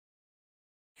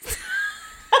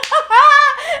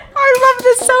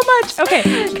much. Okay.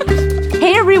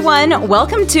 Hey everyone,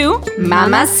 welcome to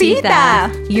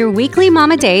Mamacita, your weekly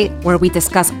mama date where we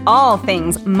discuss all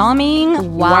things momming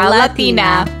while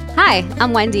Latina. Hi,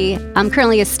 I'm Wendy. I'm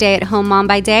currently a stay-at-home mom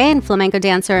by day and flamenco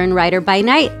dancer and writer by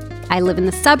night. I live in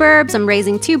the suburbs. I'm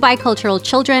raising 2 bicultural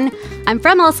children. I'm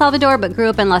from El Salvador, but grew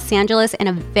up in Los Angeles in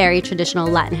a very traditional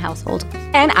Latin household.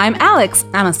 And I'm Alex.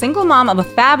 I'm a single mom of a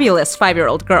fabulous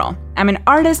 5-year-old girl. I'm an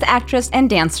artist, actress, and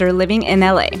dancer living in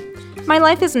LA. My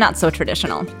life is not so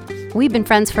traditional. We've been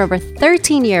friends for over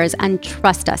 13 years, and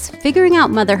trust us, figuring out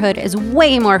motherhood is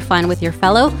way more fun with your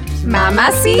fellow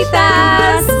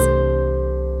Mamacitas.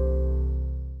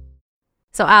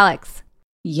 So, Alex.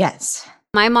 Yes.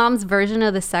 My mom's version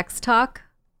of the sex talk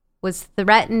was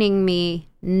threatening me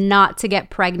not to get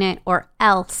pregnant or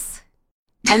else.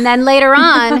 And then later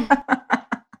on,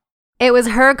 it was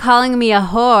her calling me a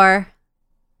whore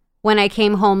when I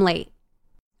came home late.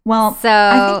 Well, so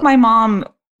I think my mom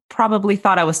probably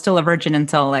thought I was still a virgin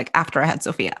until after I had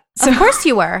Sophia. So, of course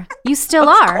you were. You still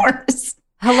are. Of course.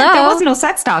 Hello? There was no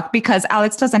sex talk because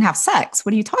Alex doesn't have sex.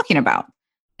 What are you talking about?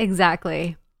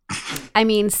 Exactly. I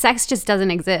mean, sex just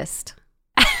doesn't exist.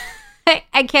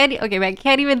 I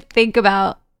can't even think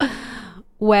about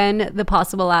when the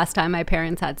possible last time my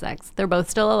parents had sex. They're both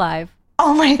still alive.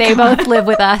 Oh my God. They both live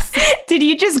with us. Did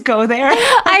you just go there?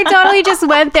 I totally just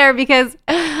went there because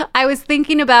I was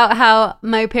thinking about how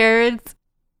my parents,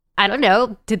 I don't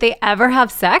know, did they ever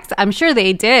have sex? I'm sure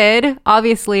they did.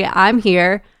 Obviously, I'm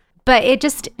here. But it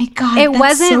just, it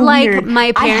wasn't so like weird. my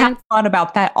I parents. have thought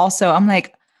about that also. I'm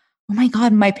like, oh my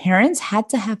God, my parents had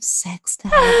to have sex to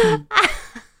have me.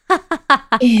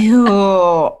 Ew.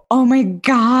 Oh my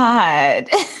God.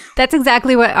 That's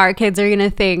exactly what our kids are going to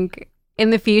think in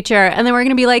the future. And then we're going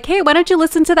to be like, hey, why don't you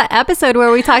listen to that episode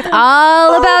where we talked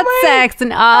all about sex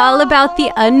and all about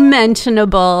the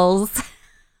unmentionables.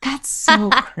 That's so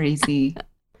crazy.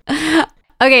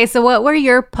 Okay, so what were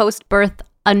your post-birth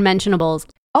unmentionables?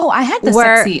 Oh, I had the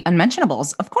sexy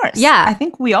unmentionables, of course. Yeah. I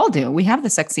think we all do. We have the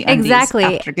sexy undies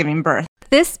after giving birth.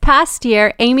 This past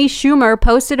year, Amy Schumer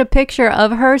posted a picture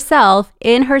of herself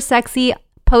in her sexy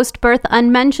post-birth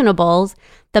unmentionables,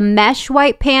 the mesh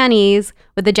white panties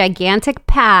with a gigantic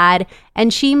pad,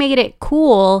 and she made it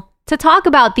cool to talk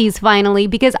about these finally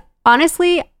because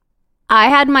honestly, I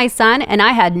had my son and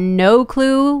I had no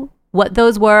clue what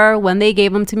those were when they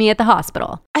gave them to me at the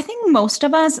hospital. I think most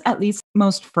of us, at least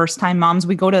most first-time moms,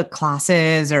 we go to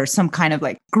classes or some kind of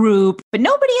group, but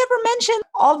nobody ever mentioned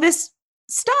all this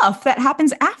stuff that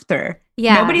happens after.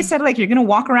 Yeah. Nobody said you're going to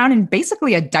walk around in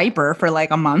basically a diaper for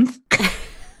a month,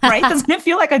 right? Doesn't it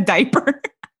feel like a diaper?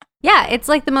 Yeah, it's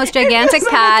like the most gigantic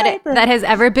pad that has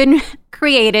ever been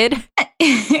created.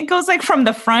 It goes from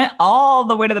the front all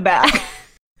the way to the back.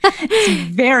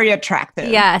 It's very attractive.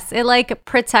 Yes, it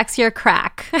protects your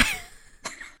crack.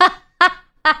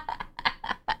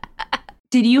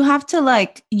 Did you have to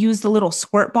use the little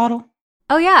squirt bottle?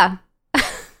 Oh, yeah.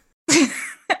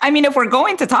 I mean, if we're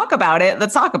going to talk about it,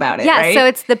 let's talk about it. Yeah, right? So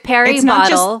it's the Perry it's bottle.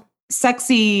 Not just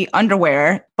sexy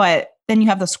underwear, but then you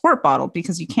have the squirt bottle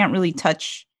because you can't really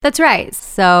touch. That's right.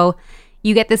 So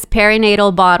you get this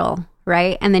perinatal bottle,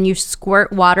 right? And then you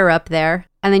squirt water up there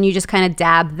and then you just kind of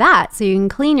dab that so you can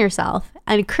clean yourself.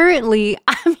 And currently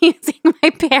I'm using my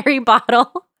Perry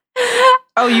bottle.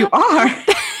 Oh, you are?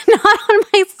 Not on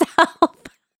myself.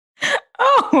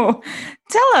 Oh,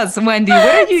 tell us, Wendy,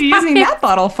 what are you using that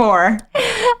bottle for?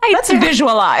 Let's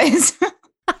visualize.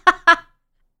 I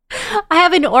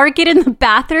have an orchid in the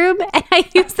bathroom and I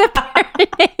use the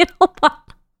perinatal bottle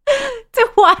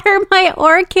to water my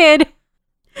orchid.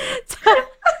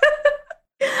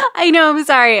 I know, I'm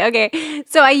sorry. Okay.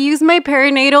 So I use my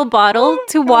perinatal bottle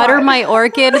to water my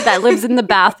orchid that lives in the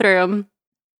bathroom.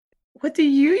 What do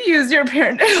you use your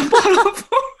perinatal bottle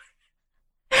for?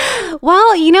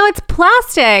 Well, it's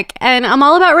plastic and I'm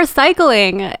all about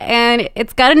recycling and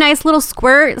it's got a nice little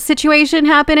squirt situation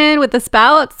happening with the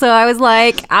spout. So I was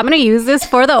like, I'm going to use this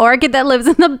for the orchid that lives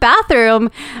in the bathroom.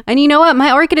 And you know what?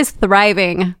 My orchid is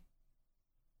thriving.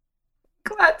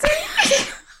 Glad to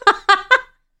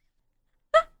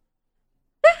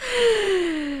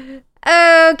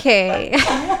Okay.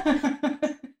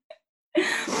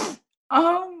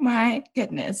 Oh my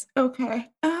goodness. Okay.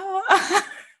 I'm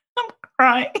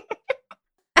crying.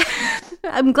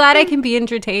 I'm glad I can be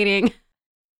entertaining.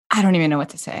 I don't even know what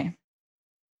to say.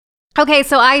 Okay,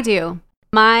 so I do.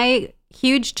 My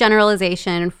huge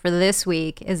generalization for this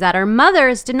week is that our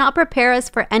mothers did not prepare us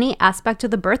for any aspect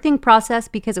of the birthing process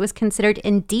because it was considered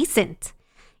indecent,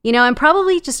 and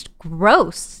probably just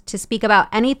gross to speak about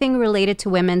anything related to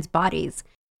women's bodies.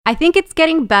 I think it's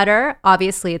getting better.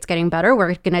 Obviously, it's getting better.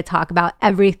 We're going to talk about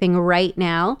everything right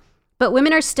now. But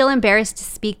women are still embarrassed to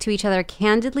speak to each other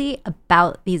candidly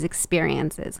about these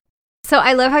experiences. So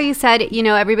I love how you said,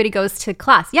 everybody goes to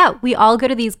class. Yeah, we all go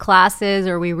to these classes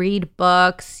or we read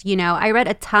books. I read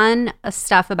a ton of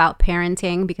stuff about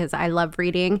parenting because I love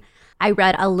reading. I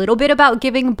read a little bit about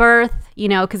giving birth,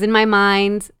 because in my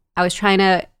mind, I was trying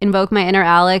to invoke my inner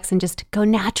Alex and just go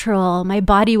natural. My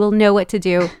body will know what to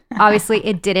do. Obviously,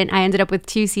 it didn't. I ended up with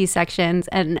 2 C-sections.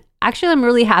 And actually, I'm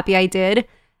really happy I did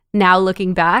now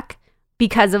looking back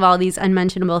because of all these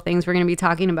unmentionable things we're going to be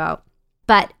talking about.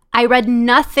 But I read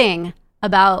nothing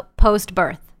about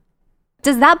post-birth.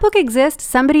 Does that book exist?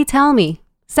 Somebody tell me.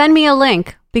 Send me a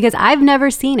link because I've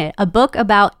never seen it. A book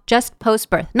about just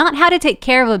post-birth. Not how to take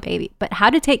care of a baby, but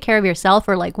how to take care of yourself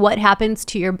or like what happens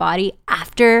to your body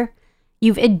after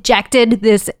you've ejected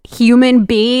this human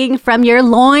being from your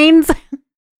loins.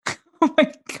 Oh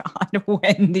my God,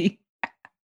 Wendy.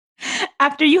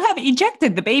 After you have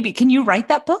ejected the baby, can you write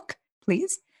that book,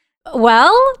 please?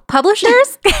 Well,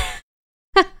 publishers?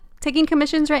 Taking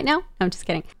commissions right now? No, I'm just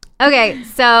kidding. Okay,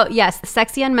 so yes,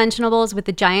 sexy unmentionables with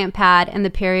the giant pad and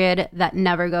the period that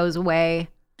never goes away.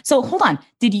 So hold on.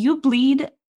 Did you bleed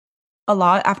a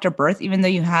lot after birth, even though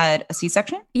you had a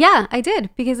C-section? Yeah, I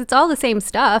did, because it's all the same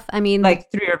stuff. I mean,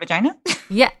 like through your vagina?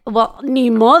 Yeah, well,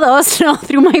 ni modos, no,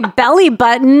 through my belly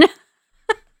button.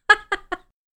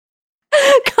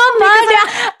 Come on.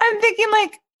 I'm thinking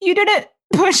like you didn't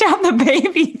push out the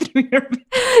baby through your...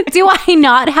 Do I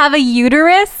not have a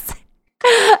uterus?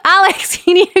 Alex,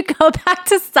 you need to go back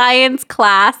to science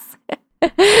class.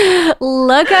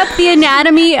 Look up the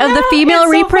anatomy of the female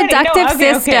reproductive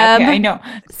system. Okay, I know.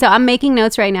 So I'm making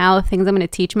notes right now of things I'm going to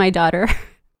teach my daughter.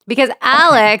 Because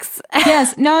Alex...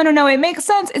 Yes, no. It makes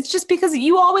sense. It's just because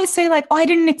you always say like, oh, I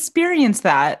didn't experience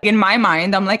that. In my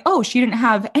mind, I'm like, oh, she didn't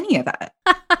have any of that.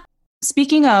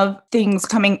 Speaking of things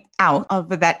coming out of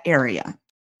that area,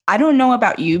 I don't know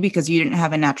about you because you didn't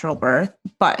have a natural birth,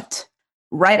 but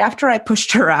right after I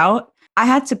pushed her out, I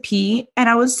had to pee and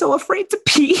I was so afraid to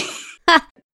pee.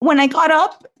 When I got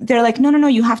up, they're like, no,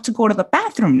 you have to go to the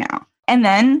bathroom now. And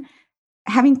then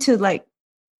having to like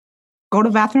go to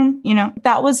the bathroom,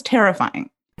 that was terrifying.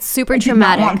 Super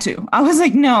traumatic. I did not want to. I was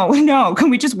like, no,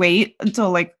 can we just wait until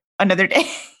like another day?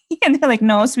 And they're like,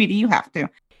 no, sweetie, you have to.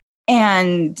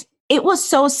 And it was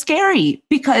so scary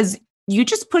because you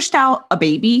just pushed out a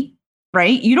baby,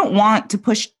 right? You don't want to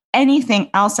push anything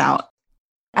else out.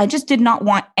 I just did not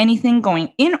want anything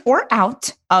going in or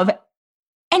out of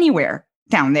anywhere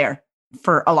down there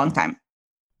for a long time.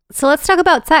 So let's talk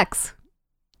about sex.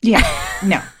 Yeah,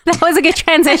 no. That was a good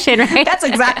transition, right? That's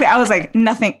exactly. I was like,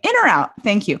 nothing in or out.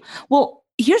 Thank you. Well,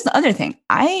 here's the other thing.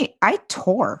 I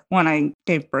tore when I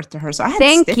gave birth to her. So I had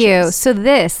stitches. Thank you.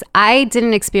 So I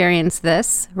didn't experience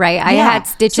this, right? I had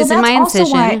stitches in my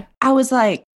incision. Why I was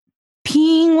like,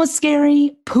 peeing was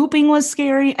scary. Pooping was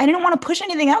scary. I didn't want to push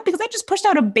anything out because I just pushed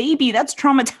out a baby. That's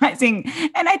traumatizing.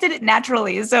 And I did it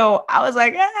naturally. So I was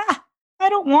like, I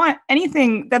don't want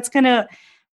anything that's going to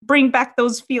bring back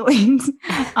those feelings.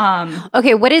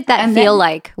 Okay, what did that feel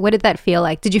like? What did that feel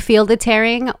like? Did you feel the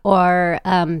tearing or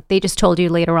they just told you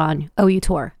later on, oh, you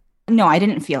tore? No, I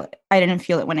didn't feel it. I didn't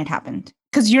feel it when it happened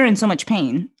because you're in so much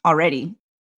pain already.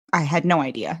 I had no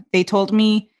idea. They told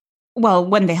me, well,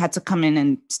 when they had to come in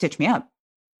and stitch me up.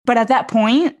 But at that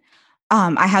point,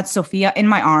 I had Sophia in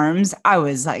my arms. I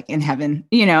was like in heaven.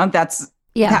 That's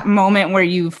that moment where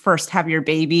you first have your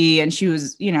baby and she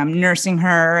was, I'm nursing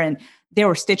her and they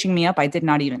were stitching me up. I did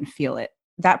not even feel it.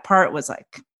 That part was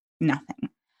like nothing.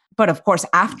 But of course,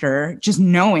 after just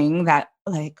knowing that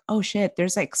like, oh shit,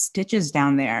 there's like stitches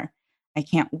down there. I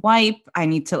can't wipe. I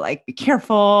need to like be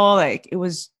careful. Like it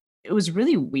was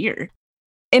really weird.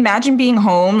 Imagine being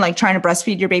home, like trying to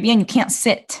breastfeed your baby and you can't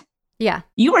sit. Yeah.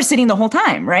 You were sitting the whole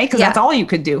time, right? Because that's all you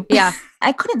could do. Yeah.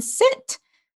 I couldn't sit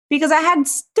because I had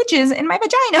stitches in my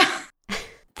vagina.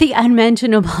 The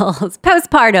unmentionables,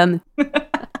 postpartum.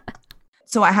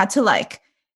 So I had to like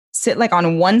sit like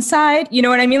on one side, you know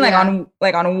what I mean? Like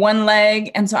on one leg.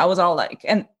 And so I was all like,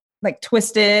 and like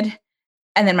twisted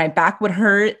and then my back would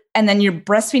hurt. And then you're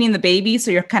breastfeeding the baby.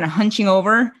 So you're kind of hunching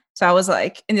over. So I was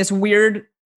like in this weird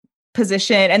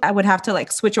position and I would have to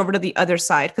like switch over to the other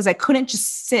side because I couldn't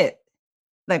just sit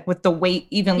like with the weight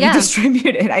evenly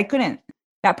distributed. I couldn't.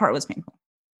 That part was painful.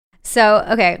 So,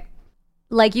 okay.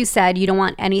 Like you said, you don't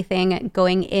want anything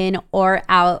going in or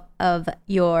out of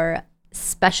your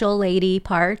special lady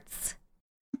parts.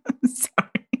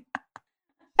 Sorry.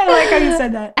 I like how you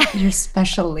said that. Your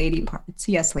special lady parts.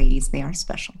 Yes, ladies, they are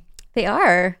special. They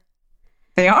are.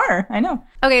 They are. I know.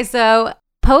 Okay, so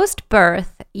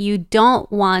post-birth, you don't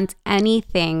want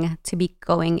anything to be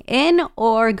going in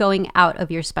or going out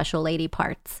of your special lady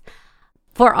parts.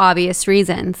 for obvious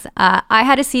reasons. I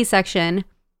had a C-section,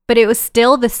 but it was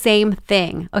still the same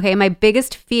thing. Okay, my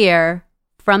biggest fear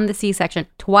from the C-section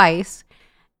twice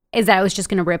is that it was just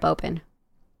going to rip open,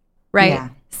 right? Yeah.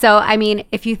 So, I mean,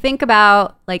 if you think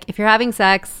about, like, if you're having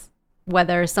sex,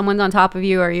 whether someone's on top of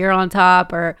you or you're on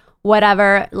top or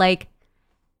whatever, like,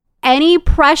 any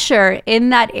pressure in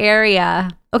that area,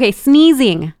 okay,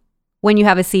 sneezing when you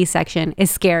have a C-section is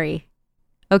scary,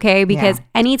 okay? Because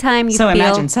anytime you So feel...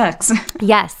 imagine sex.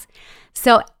 Yes.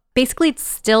 So basically it's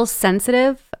still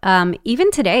sensitive.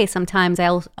 Even today, sometimes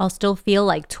I'll still feel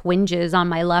like twinges on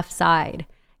my left side.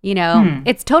 You know,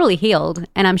 it's totally healed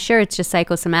and I'm sure it's just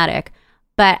psychosomatic.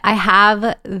 But I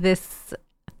have this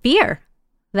fear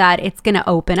that it's going to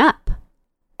open up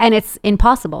and it's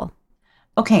impossible.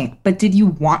 Okay, but did you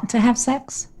want to have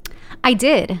sex? I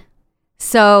did.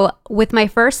 So with my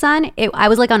first son, I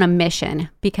was like on a mission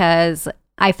because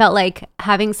I felt like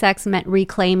having sex meant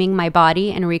reclaiming my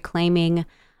body and reclaiming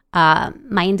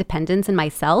my independence and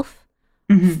myself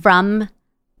from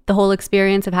the whole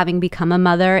experience of having become a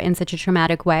mother in such a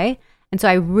traumatic way. And so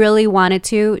I really wanted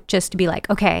to just be like,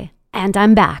 okay, and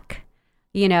I'm back,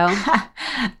 you know?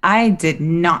 I did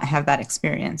not have that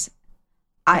experience.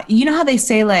 You know how they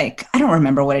say, like, I don't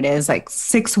remember what it is, like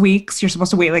 6 weeks, you're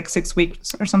supposed to wait like 6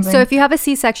 weeks or something? So if you have a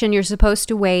C-section, you're supposed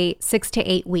to wait 6 to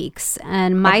 8 weeks.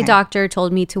 And my doctor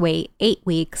told me to wait 8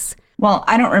 weeks. Well,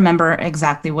 I don't remember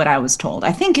exactly what I was told.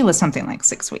 I think it was something like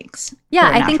 6 weeks. Yeah,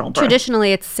 for a I think natural birth.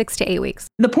 traditionally it's 6 to 8 weeks.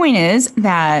 The point is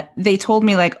that they told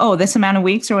me, like, oh, this amount of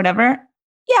weeks or whatever.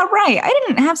 Yeah, right. I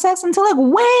didn't have sex until like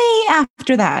way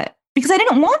after that because I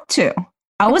didn't want to.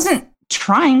 I wasn't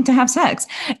trying to have sex.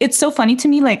 It's so funny to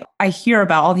me. Like, I hear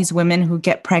about all these women who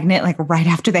get pregnant like right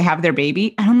after they have their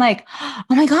baby. And I'm like, oh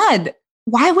my God,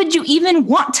 why would you even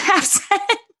want to have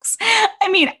sex? I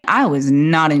mean, I was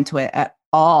not into it at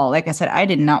all. Like I said, I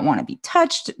did not want to be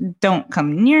touched. Don't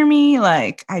come near me.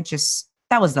 Like,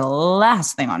 that was the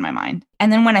last thing on my mind.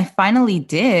 And then when I finally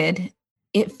did,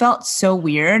 it felt so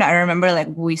weird. I remember like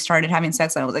we started having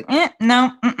sex and I was like,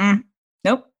 no,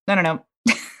 nope, no.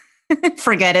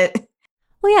 Forget it.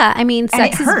 Well, yeah, I mean, And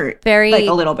it sex hurt is very... like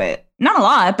a little bit. Not a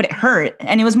lot, but it hurt.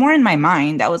 And it was more in my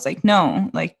mind. I was like,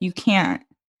 no, like you can't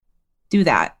do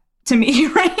that to me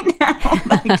right now.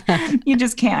 Like you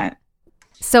just can't.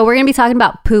 So we're going to be talking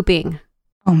about pooping.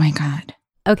 Oh my God.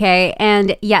 Okay.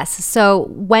 And yes, so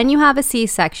when you have a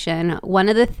C-section, one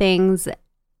of the things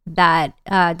that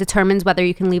determines whether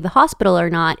you can leave the hospital or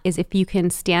not is if you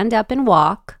can stand up and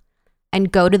walk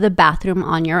and go to the bathroom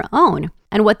on your own.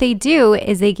 And what they do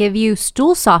is they give you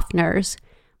stool softeners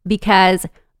because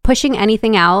pushing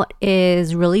anything out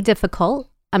is really difficult.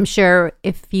 I'm sure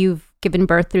if you've given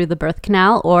birth through the birth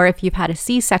canal or if you've had a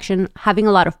C-section, having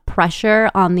a lot of pressure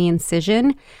on the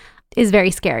incision is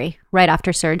very scary right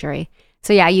after surgery.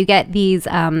 So yeah, you get these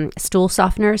stool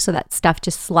softeners so that stuff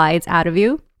just slides out of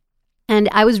you. And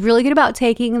I was really good about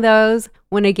taking those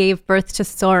when I gave birth to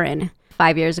Soren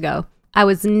 5 years ago. I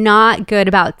was not good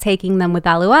about taking them with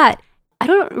Alouette. I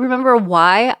don't remember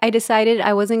why I decided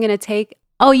I wasn't going to take...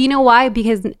 Oh, you know why?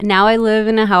 Because now I live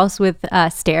in a house with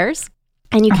stairs.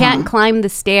 And you can't climb the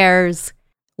stairs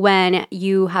when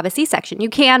you have a C-section. You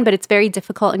can, but it's very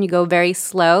difficult and you go very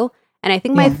slow. And I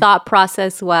think my thought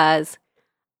process was,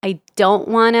 I don't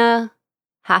want to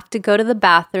have to go to the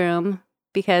bathroom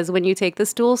because when you take the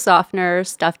stool softener,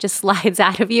 stuff just slides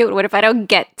out of you. What if I don't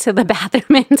get to the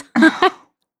bathroom in time?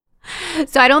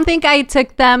 So I don't think I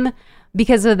took them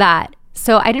because of that.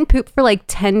 So I didn't poop for like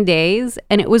 10 days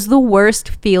and it was the worst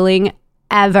feeling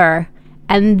ever.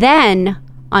 And then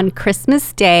on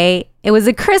Christmas Day, it was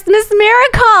a Christmas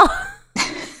miracle.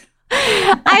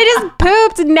 I just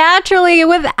pooped naturally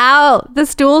without the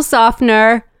stool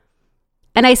softener.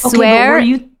 And I swear...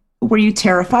 Okay, but were you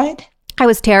terrified? I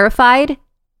was terrified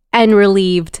and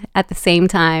relieved at the same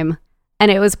time.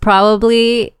 And it was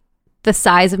probably the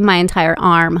size of my entire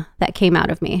arm that came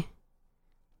out of me.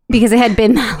 Because it had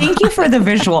been that long. Thank you for the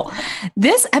visual.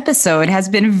 This episode has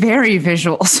been very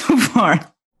visual so far.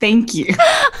 Thank you.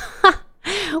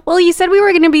 Well, you said we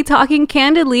were going to be talking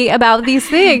candidly about these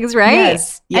things, right?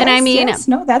 Yes. And I mean... Yes.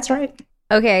 No, that's right.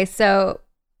 Okay, so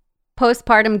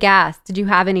postpartum gas. Did you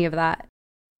have any of that?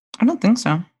 I don't think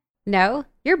so. No?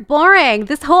 You're boring.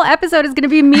 This whole episode is going to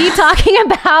be me talking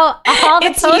about all the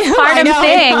It's you. postpartum I know.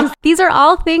 things. These are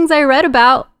all things I read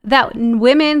about that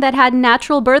women that had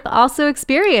natural birth also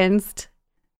experienced.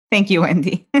 Thank you,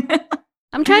 Wendy.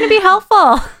 I'm trying to be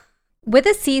helpful. With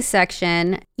a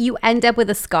C-section, you end up with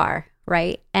a scar,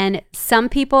 right? And some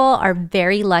people are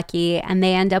very lucky and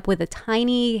they end up with a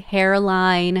tiny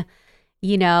hairline,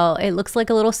 it looks like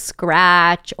a little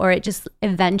scratch, or it just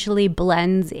eventually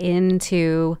blends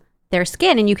into their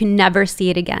skin and you can never see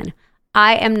it again.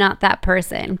 I am not that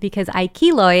person because I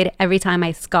keloid every time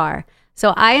I scar.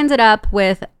 So I ended up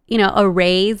with, a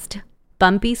raised,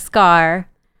 bumpy scar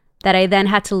that I then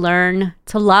had to learn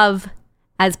to love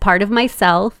as part of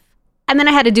myself. And then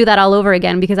I had to do that all over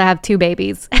again because I have 2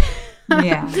 babies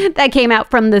that came out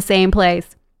from the same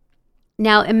place.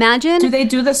 Now imagine... Do they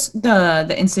do this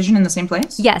the incision in the same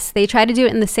place? Yes, they try to do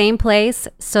it in the same place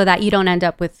so that you don't end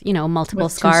up with, multiple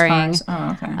scarring.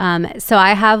 Oh, okay. So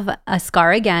I have a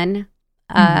scar again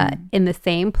in the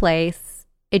same place.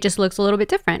 It just looks a little bit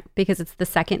different because it's the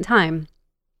second time.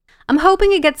 I'm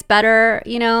hoping it gets better.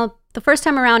 The first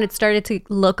time around it started to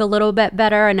look a little bit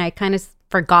better and I kind of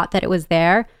forgot that it was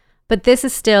there. But this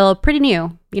is still pretty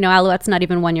new. Alouette's not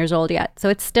even 1 year old yet, so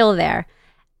it's still there.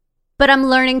 But I'm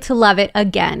learning to love it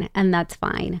again, and that's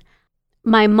fine.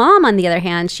 My mom, on the other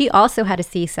hand, she also had a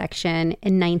C-section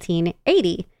in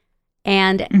 1980.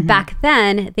 And back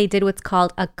then, they did what's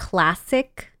called a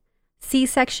classic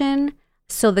C-section.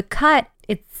 So the cut,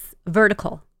 it's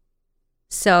vertical.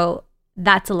 So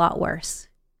that's a lot worse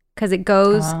because it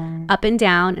goes up and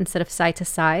down instead of side to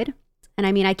side. And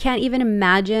I mean, I can't even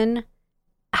imagine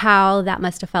how that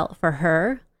must have felt for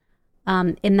her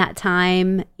in that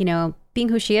time, being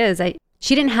who she is.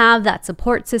 She didn't have that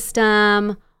support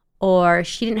system, or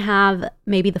she didn't have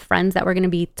maybe the friends that were going to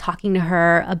be talking to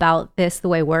her about this the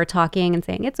way we're talking and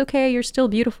saying, it's okay, you're still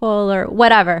beautiful or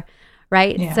whatever,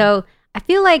 right? Yeah. So I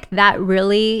feel like that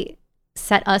really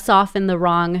set us off in the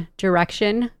wrong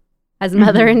direction as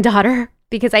mother and daughter,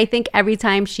 because I think every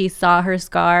time she saw her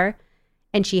scar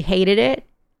and she hated it,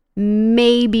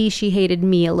 maybe she hated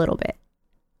me a little bit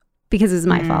because it's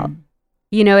my fault.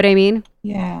 You know what I mean?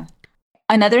 Yeah.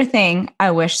 Another thing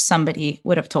I wish somebody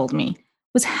would have told me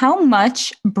was how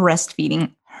much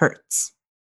breastfeeding hurts.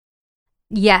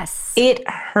 Yes. It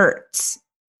hurts.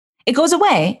 It goes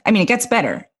away. I mean, it gets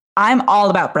better. I'm all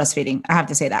about breastfeeding. I have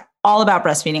to say that. All about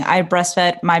breastfeeding. I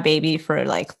breastfed my baby for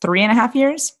like 3.5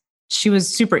 years. She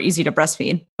was super easy to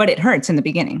breastfeed, but it hurts in the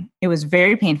beginning. It was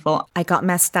very painful. I got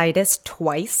mastitis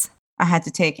twice. I had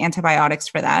to take antibiotics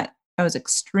for that. It was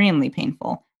extremely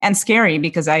painful and scary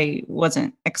because I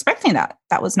wasn't expecting that.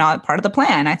 That was not part of the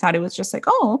plan. I thought it was just like,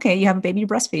 oh, okay, you have a baby to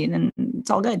breastfeed and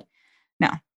it's all good. No,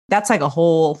 that's like a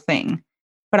whole thing,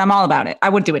 but I'm all about it. I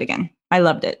would do it again. I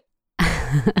loved it.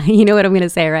 You know what I'm going to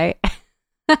say, right?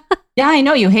 Yeah, I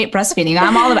know you hate breastfeeding.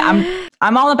 I'm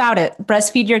all about it.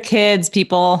 Breastfeed your kids,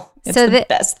 people. It's the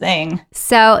best thing.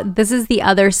 So this is the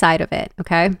other side of it,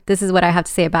 okay? This is what I have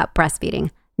to say about breastfeeding.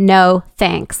 No,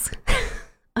 thanks.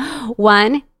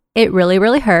 One, it really,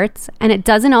 really hurts, and it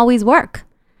doesn't always work.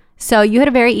 So you had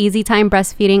a very easy time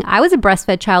breastfeeding. I was a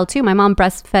breastfed child too. My mom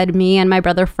breastfed me and my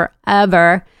brother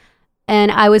forever.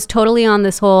 And I was totally on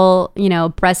this whole,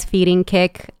 breastfeeding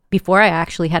kick before I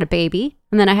actually had a baby.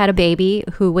 And then I had a baby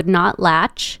who would not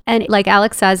latch. And like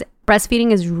Alex says,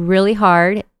 breastfeeding is really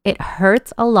hard. It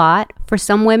hurts a lot. For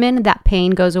some women, that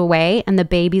pain goes away and the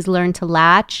babies learn to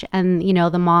latch. And,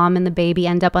 the mom and the baby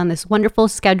end up on this wonderful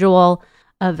schedule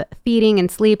of feeding and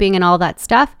sleeping and all that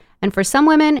stuff. And for some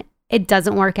women, it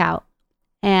doesn't work out.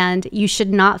 And you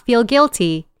should not feel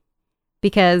guilty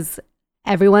because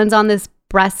everyone's on this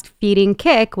breastfeeding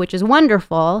kick, which is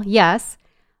wonderful, yes,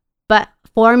 but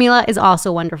formula is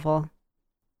also wonderful.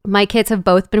 My kids have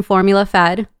both been formula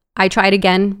fed. I tried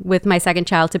again with my second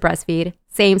child to breastfeed.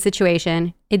 Same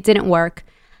situation. It didn't work.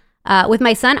 With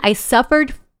my son, I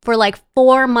suffered for like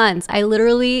 4 months. I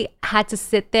literally had to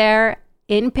sit there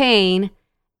in pain.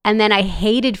 And then I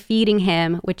hated feeding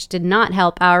him, which did not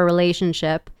help our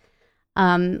relationship,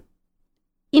 because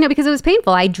it was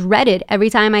painful. I dreaded every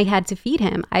time I had to feed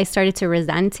him. I started to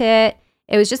resent it.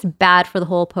 It was just bad for the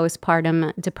whole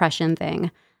postpartum depression thing.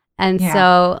 And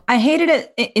so I hated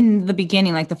it in the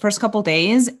beginning, like the first couple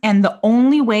days. And the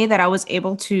only way that I was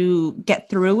able to get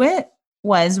through it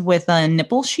was with a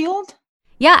nipple shield.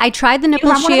 Yeah, I tried the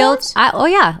nipple shield.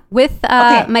 With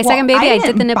my second baby, I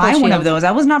did the nipple shield. I didn't buy one of those. I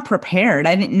was not prepared.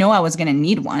 I didn't know I was going to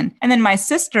need one. And then my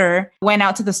sister went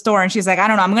out to the store and she's like, I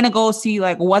don't know, I'm going to go see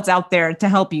like what's out there to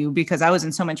help you because I was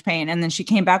in so much pain. And then she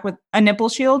came back with a nipple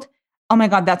shield. Oh my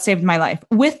God, that saved my life.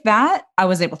 With that, I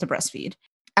was able to breastfeed.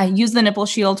 I used the nipple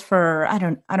shield for, I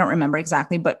don't remember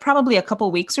exactly, but probably a couple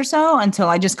weeks or so until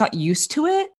I just got used to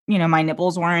it. My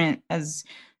nipples weren't as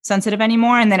sensitive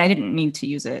anymore. And then I didn't need to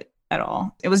use it at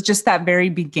all. It was just that very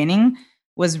beginning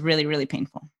was really, really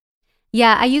painful.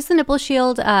 Yeah, I used the nipple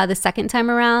shield the second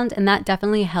time around, and that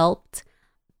definitely helped.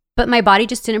 But my body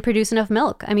just didn't produce enough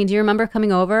milk. I mean, do you remember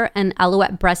coming over and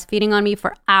Alouette breastfeeding on me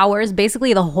for hours,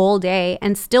 basically the whole day,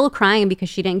 and still crying because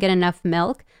she didn't get enough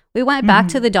milk? We went back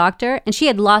to the doctor and she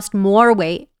had lost more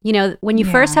weight. You know, when you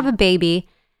first have a baby,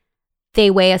 they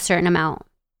weigh a certain amount.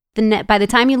 By the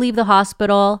time you leave the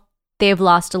hospital, they've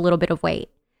lost a little bit of weight.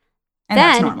 And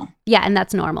that's normal. Yeah, and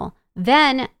that's normal.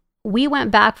 Then we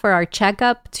went back for our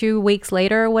checkup 2 weeks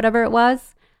later or whatever it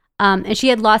was. And she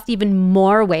had lost even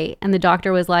more weight. And the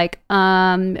doctor was like,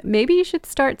 maybe you should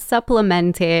start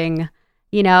supplementing,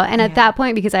 you know. And at that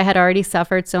point, because I had already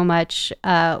suffered so much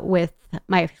with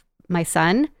my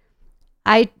son,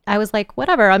 I was like,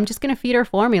 whatever, I'm just going to feed her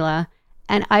formula.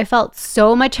 And I felt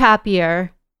so much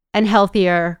happier and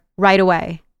healthier right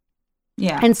away.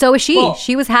 Yeah. And so was she. Well,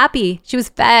 she was happy. She was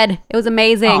fed. It was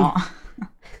amazing.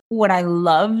 What I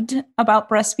loved about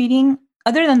breastfeeding,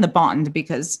 other than the bond,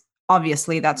 because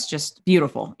obviously that's just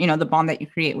beautiful, you know, the bond that you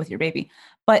create with your baby,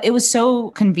 but it was so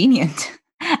convenient.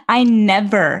 I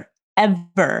never,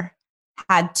 ever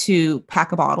had to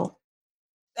pack a bottle.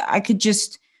 I could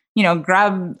just, you know,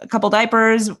 grab a couple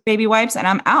diapers, baby wipes, and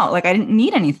I'm out. Like I didn't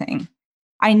need anything.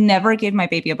 I never gave my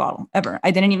baby a bottle, ever.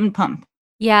 I didn't even pump.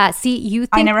 Yeah, see, you think...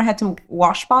 I never had to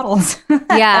wash bottles.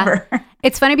 Yeah. Ever.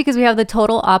 It's funny because we have the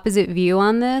total opposite view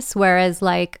on this, whereas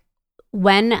like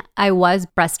when I was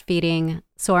breastfeeding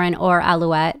Soren or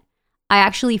Alouette, I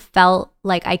actually felt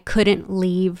like I couldn't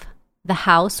leave the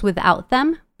house without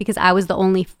them because I was the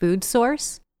only food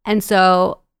source. And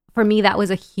so for me, that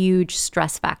was a huge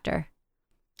stress factor.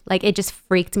 Like it just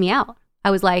freaked me out.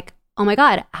 I was like, oh my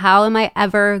God, how am I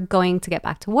ever going to get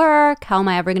back to work? How am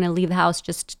I ever going to leave the house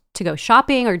just to go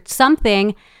shopping or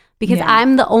something? Because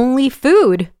I'm the only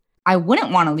food. I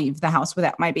wouldn't want to leave the house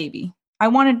without my baby. I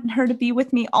wanted her to be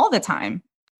with me all the time.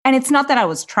 And it's not that I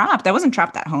was trapped. I wasn't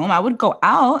trapped at home. I would go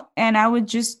out and I would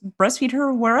just breastfeed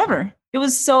her wherever. It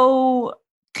was so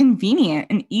convenient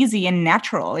and easy and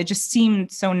natural. It just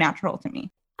seemed so natural to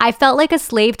me. I felt like a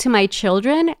slave to my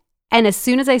children. And as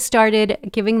soon as I started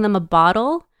giving them a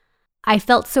bottle, I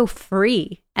felt so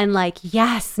free and like,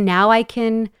 yes, now I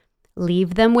can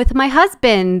leave them with my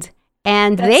husband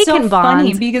and they can bond.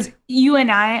 Funny because you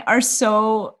and I are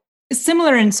so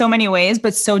similar in so many ways,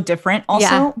 but so different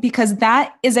also, because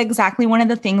that is exactly one of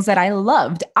the things that I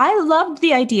loved. I loved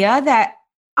the idea that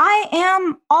I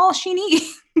am all she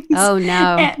needs. Oh,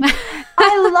 no. And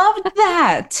I loved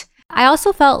that. I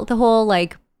also felt the whole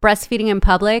like breastfeeding in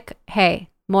public. Hey,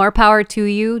 more power to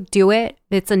you. Do it.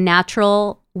 It's a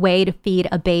natural way to feed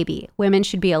a baby. Women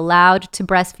should be allowed to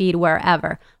breastfeed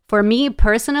wherever. For me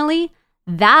personally,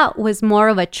 that was more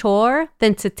of a chore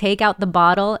than to take out the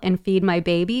bottle and feed my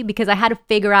baby because I had to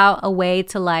figure out a way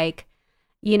to like,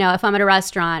 you know, if I'm at a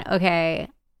restaurant, okay,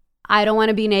 I don't want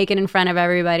to be naked in front of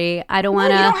everybody. I don't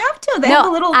want to. You don't have to. They have a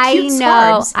little cute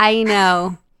scarves. I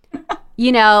know.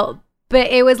 You know, but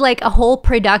it was like a whole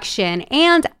production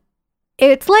and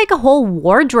it's like a whole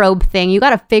wardrobe thing. You got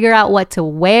to figure out what to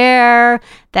wear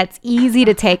that's easy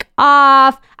to take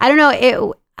off. I don't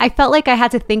know. I felt like I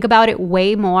had to think about it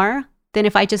way more than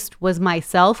if I just was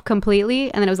myself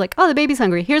completely. And then I was like, oh, the baby's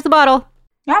hungry. Here's the bottle.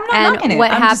 I'm not knocking it.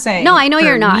 I'm just saying. No, I know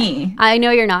you're not. Me, I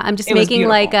know you're not. I'm just making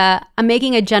like I'm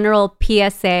making a general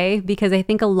PSA because I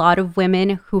think a lot of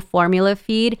women who formula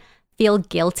feed feel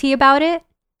guilty about it.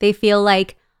 They feel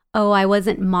like, oh, I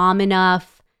wasn't mom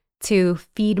enough to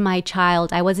feed my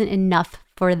child. I wasn't enough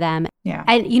for them. Yeah.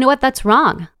 And you know what? That's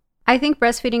wrong. I think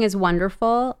breastfeeding is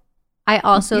wonderful. I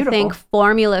also think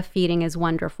formula feeding is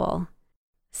wonderful.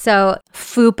 So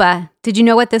FUPA, did you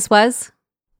know what this was?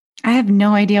 I have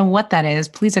no idea what that is.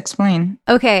 Please explain.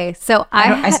 Okay, so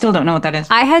I still don't know what that is.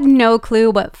 I had no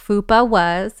clue what FUPA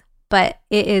was, but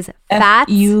it is fat.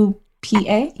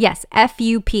 FUPA? Yes,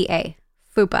 FUPA.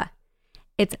 FUPA.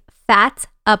 It's fat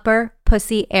upper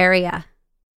pussy area.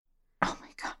 Oh my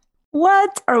God.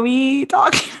 What are we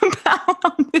talking about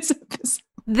on this episode?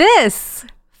 This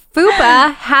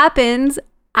FUPA happens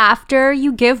after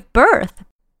you give birth.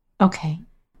 Okay.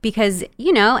 Because,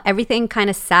 you know, everything kind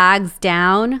of sags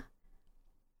down.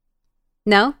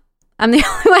 No? I'm the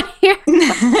only one here?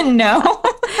 No.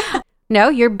 No,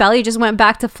 your belly just went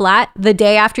back to flat the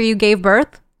day after you gave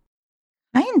birth?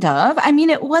 Kind of. I mean,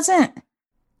 it wasn't.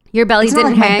 Your belly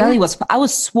didn't hang? My belly was, I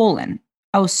was swollen.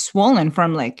 I was swollen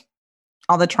from like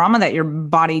all the trauma that your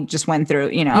body just went through.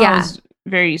 You know, I was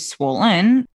very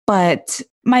swollen, but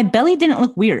my belly didn't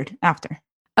look weird after.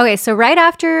 Okay, so right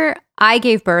after I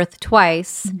gave birth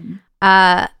twice,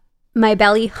 my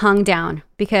belly hung down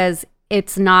because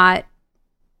it's not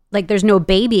like there's no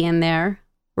baby in there,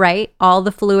 right? All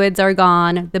the fluids are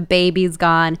gone, the baby's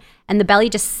gone, and the belly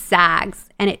just sags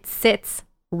and it sits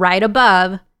right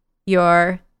above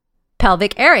your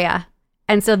pelvic area.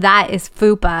 And so that is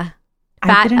FUPA, I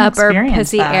fat didn't upper experience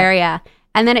pussy that. area.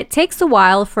 And then it takes a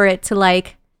while for it to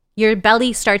like, your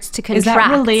belly starts to contract. Is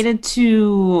that related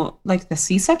to like the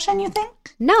C-section, you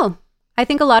think? No. I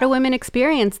think a lot of women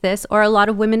experience this, or a lot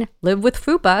of women live with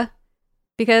FUPA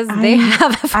because they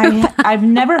have a FUPA. I've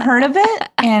never heard of it,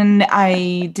 and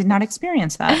I did not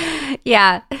experience that.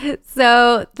 Yeah.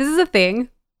 So this is a thing.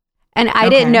 And I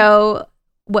didn't know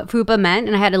what FUPA meant,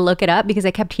 and I had to look it up because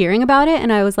I kept hearing about it,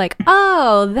 and I was like,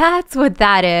 oh, that's what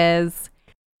that is.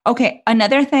 Okay,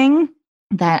 another thing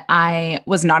that I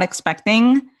was not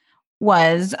expecting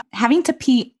was having to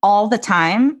pee all the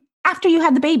time after you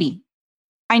had the baby.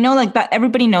 I know like that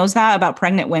everybody knows that about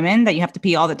pregnant women, that you have to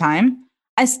pee all the time.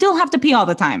 I still have to pee all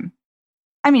the time.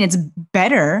 I mean, it's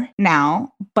better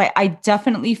now, but I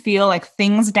definitely feel like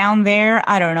things down there,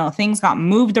 I don't know, things got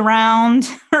moved around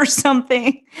or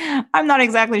something. I'm not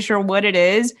exactly sure what it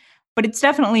is, but it's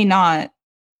definitely not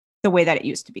the way that it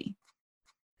used to be.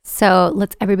 So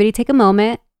let's everybody take a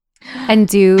moment and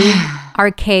do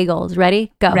our Kegels.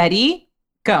 Ready? Go. Ready?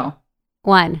 Go.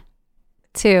 1,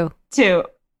 2, 2,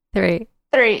 3,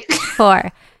 3.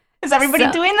 4. Is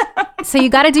everybody doing that? So you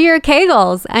got to do your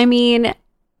Kegels. I mean,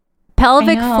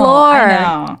 pelvic floor.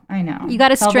 I know. You got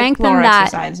to Pelvic strengthen floor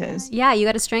that. exercises. Yeah, you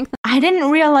got to strengthen. I didn't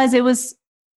realize it was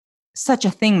such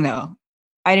a thing, though.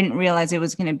 I didn't realize it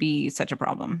was going to be such a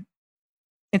problem.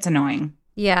 It's annoying.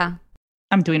 Yeah.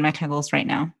 I'm doing my Kegels right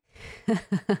now.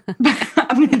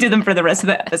 I'm going to do them for the rest of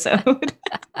the episode.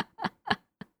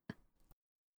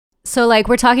 So like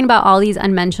we're talking about all these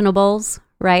unmentionables,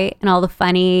 right? And all the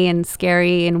funny and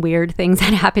scary and weird things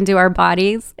that happen to our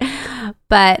bodies.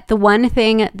 But the one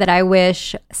thing that I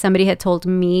wish somebody had told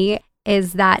me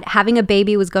is that having a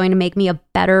baby was going to make me a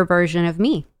better version of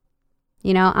me.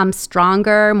 You know, I'm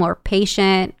stronger, more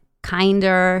patient,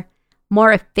 kinder,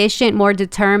 more efficient, more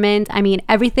determined. I mean,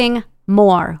 everything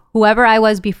more. Whoever I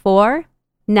was before,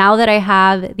 now that I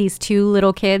have these 2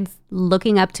 little kids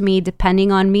looking up to me,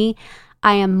 depending on me,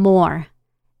 I am more.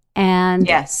 And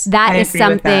yes, that is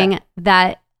something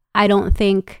that I don't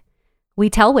think we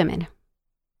tell women.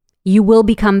 You will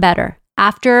become better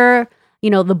after, you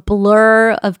know, the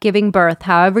blur of giving birth,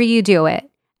 however you do it.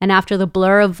 And after the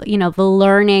blur of, you know, the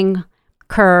learning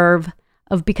curve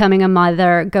of becoming a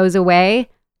mother goes away,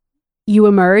 you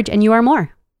emerge and you are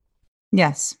more.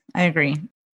 Yes, I agree.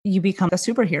 You become a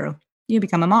superhero. You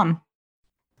become a mom.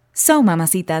 So,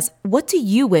 mamacitas, what do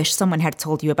you wish someone had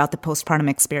told you about the postpartum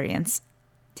experience?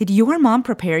 Did your mom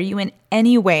prepare you in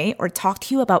any way or talk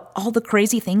to you about all the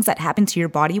crazy things that happen to your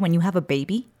body when you have a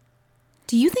baby?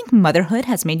 Do you think motherhood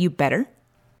has made you better?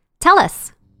 Tell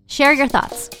us. Share your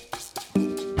thoughts.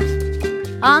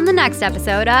 On the next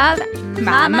episode of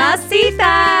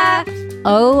Mamacita!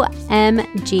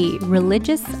 OMG,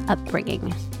 religious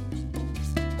upbringing.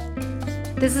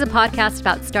 This is a podcast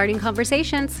about starting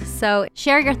conversations, so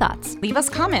share your thoughts. Leave us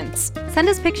comments. Send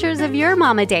us pictures of your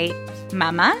mama date.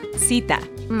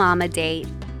 Mamacita. Mama date.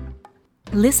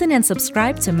 Listen and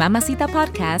subscribe to Mamacita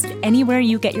Podcast anywhere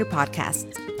you get your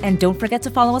podcasts. And don't forget to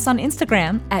follow us on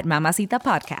Instagram at Mamacita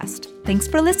Podcast. Thanks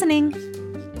for listening.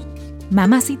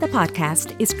 Mamacita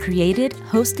Podcast is created,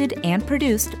 hosted, and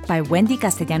produced by Wendy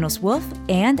Castellanos-Wolf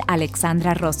and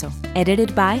Alexandra Rosso.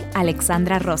 Edited by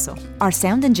Alexandra Rosso. Our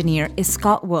sound engineer is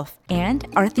Scott Wolf. And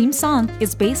our theme song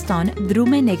is based on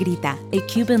Drume Negrita, a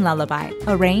Cuban lullaby,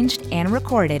 arranged and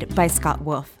recorded by Scott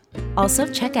Wolf. Also,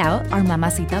 check out our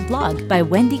Mamacita blog by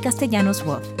Wendy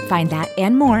Castellanos-Wolf. Find that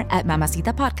and more at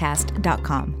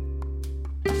mamacitapodcast.com.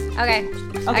 Okay.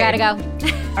 I gotta go.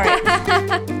 All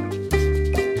right.